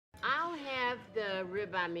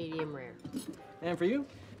ribeye medium rare. And for you?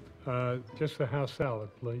 Just the house salad,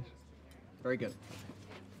 please. Very good.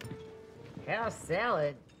 House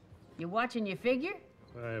salad? You watching your figure?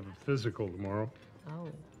 I have a physical tomorrow. Oh,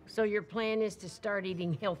 so your plan is to start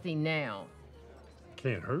eating healthy now?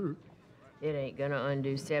 Can't hurt. It ain't gonna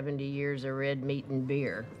undo 70 years of red meat and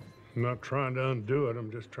beer. I'm not trying to undo it.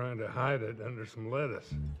 I'm just trying to hide it under some lettuce.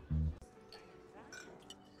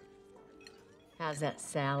 How's that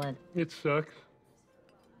salad? It sucks.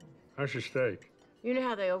 How's your steak? You know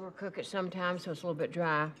how they overcook it sometimes, so it's a little bit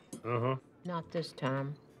dry? Uh-huh. Not this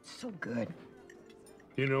time. It's so good.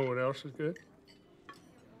 You know what else is good?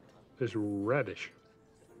 This radish.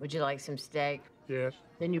 Would you like some steak? Yes.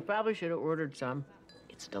 Then you probably should have ordered some.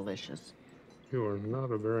 It's delicious. You are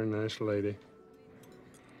not a very nice lady.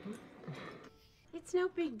 It's no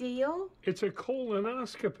big deal. It's a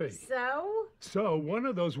colonoscopy. So? So one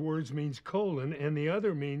of those words means colon and the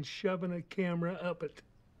other means shoving a camera up it.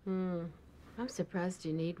 I'm surprised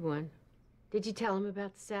you need one. Did you tell him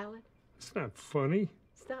about the salad? It's not funny.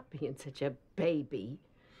 Stop being such a baby.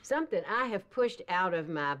 Something I have pushed out of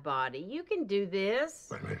my body. You can do this.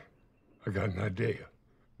 Wait a minute. I got an idea.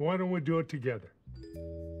 Why don't we do it together?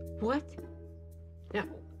 What? No.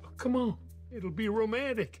 Oh, come on. It'll be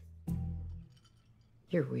romantic.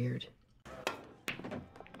 You're weird.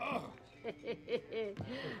 Oh.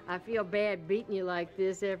 I feel bad beating you like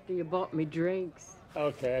this after you bought me drinks.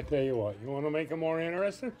 Okay, I tell you what. You want to make it more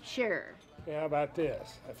interesting? Sure. Yeah, how about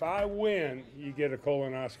this? If I win, you get a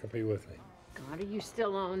colonoscopy with me. God, are you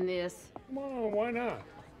still on this? Come on, why not?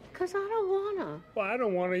 'Cause I don't wanna. Well, I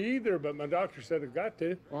don't want to either, but my doctor said I've got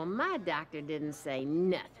to. Well, my doctor didn't say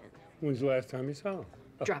nothing. When's the last time you saw him?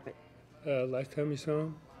 Drop it. Last time you saw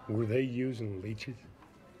him? Were they using leeches?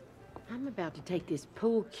 I'm about to take this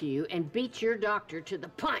pool cue and beat your doctor to the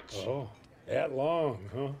punch. Oh, that long,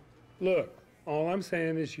 huh? Look, all I'm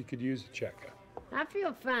saying is you could use a checkup. I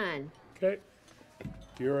feel fine. Okay?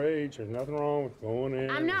 Your age, there's nothing wrong with going in.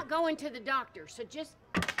 I'm not going to the doctor, so just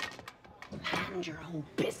mind your own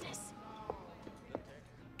business.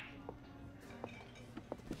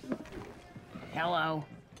 Hello.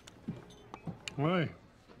 Why?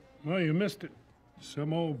 Well, you missed it.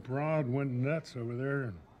 Some old broad went nuts over there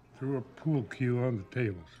and threw a pool cue on the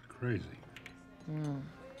tables. Crazy.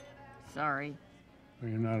 Sorry.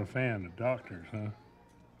 Well, you're not a fan of doctors, huh?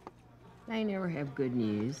 They never have good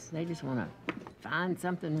news. They just want to find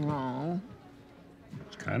something wrong.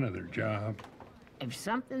 It's kind of their job. If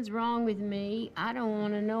something's wrong with me, I don't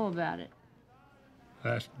want to know about it.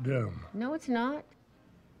 That's dumb. No, it's not.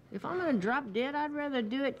 If I'm gonna drop dead, I'd rather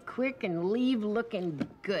do it quick and leave looking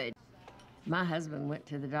good. My husband went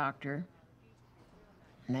to the doctor,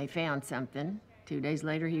 and they found something. 2 days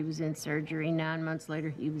later, he was in surgery. 9 months later,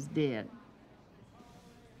 he was dead.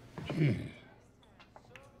 Jeez.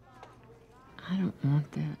 I don't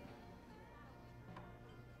want that.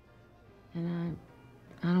 And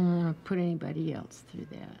I don't want to put anybody else through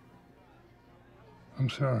that. I'm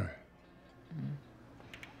sorry.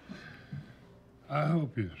 I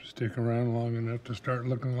hope you stick around long enough to start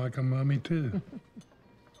looking like a mummy, too.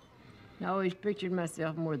 I always pictured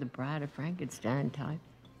myself more the Bride of Frankenstein type.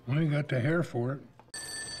 Well, you got the hair for it.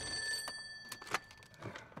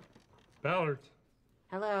 Ballards.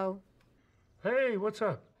 Hello. Hey, what's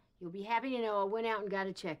up? You'll be happy to know I went out and got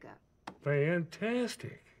a checkup.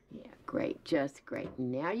 Fantastic. Yeah, great, just great.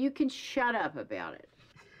 Now you can shut up about it.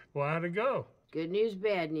 Well, how'd it go? Good news,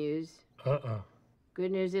 bad news.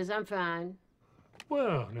 Good news is I'm fine.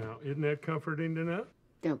 Well, now, isn't that comforting to know?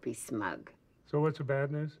 Don't be smug. So what's the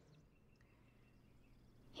bad news?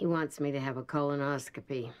 He wants me to have a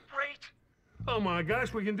colonoscopy. Great. Oh, my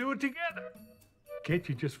gosh, we can do it together. Can't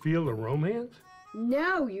you just feel the romance?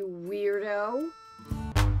 No, you weirdo.